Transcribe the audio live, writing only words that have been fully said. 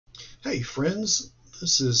Hey friends,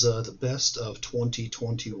 this is the best of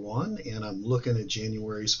 2021 and I'm looking at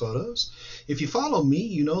January's photos. If you follow me,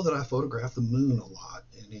 you know that I photograph the moon a lot,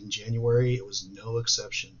 and in January it was no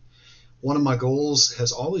exception. One of my goals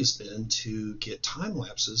has always been to get time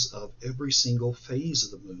lapses of every single phase of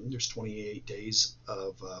the moon. There's 28 days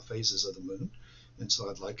of phases of the moon, and so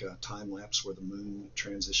I'd like a time lapse where the moon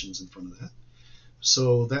transitions in front of that.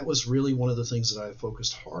 So that was really one of the things that I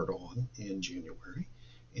focused hard on in January.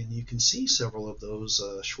 And you can see several of those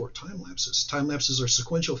short time lapses. Time lapses are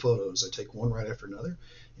sequential photos. I take one right after another,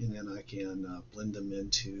 and then I can blend them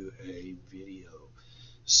into a video.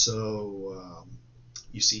 So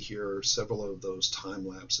you see here several of those time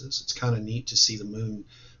lapses. It's kind of neat to see the moon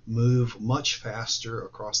move much faster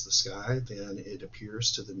across the sky than it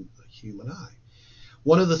appears to the human eye.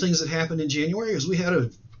 One of the things that happened in January is we had a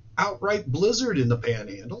outright blizzard in the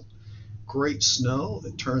Panhandle. Great snow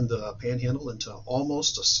that turned the Panhandle into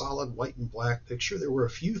almost a solid white and black picture. There were a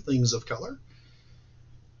few things of color,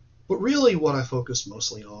 but really what I focused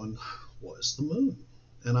mostly on was the moon.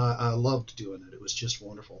 And I loved doing it. It was just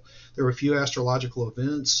wonderful. There were a few astrological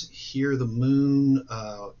events. Here, the moon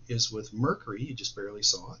is with Mercury. You just barely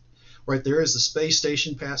saw it. Right there is the space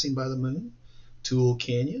station passing by the moon, Toole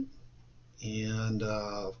Canyon, and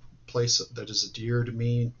place that is dear to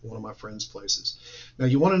me, one of my friends' places. Now,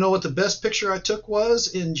 you want to know what the best picture I took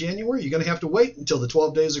was in January? You're going to have to wait until the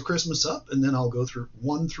 12 days of Christmas up, and then I'll go through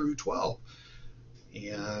 1 through 12.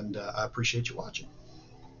 And I appreciate you watching.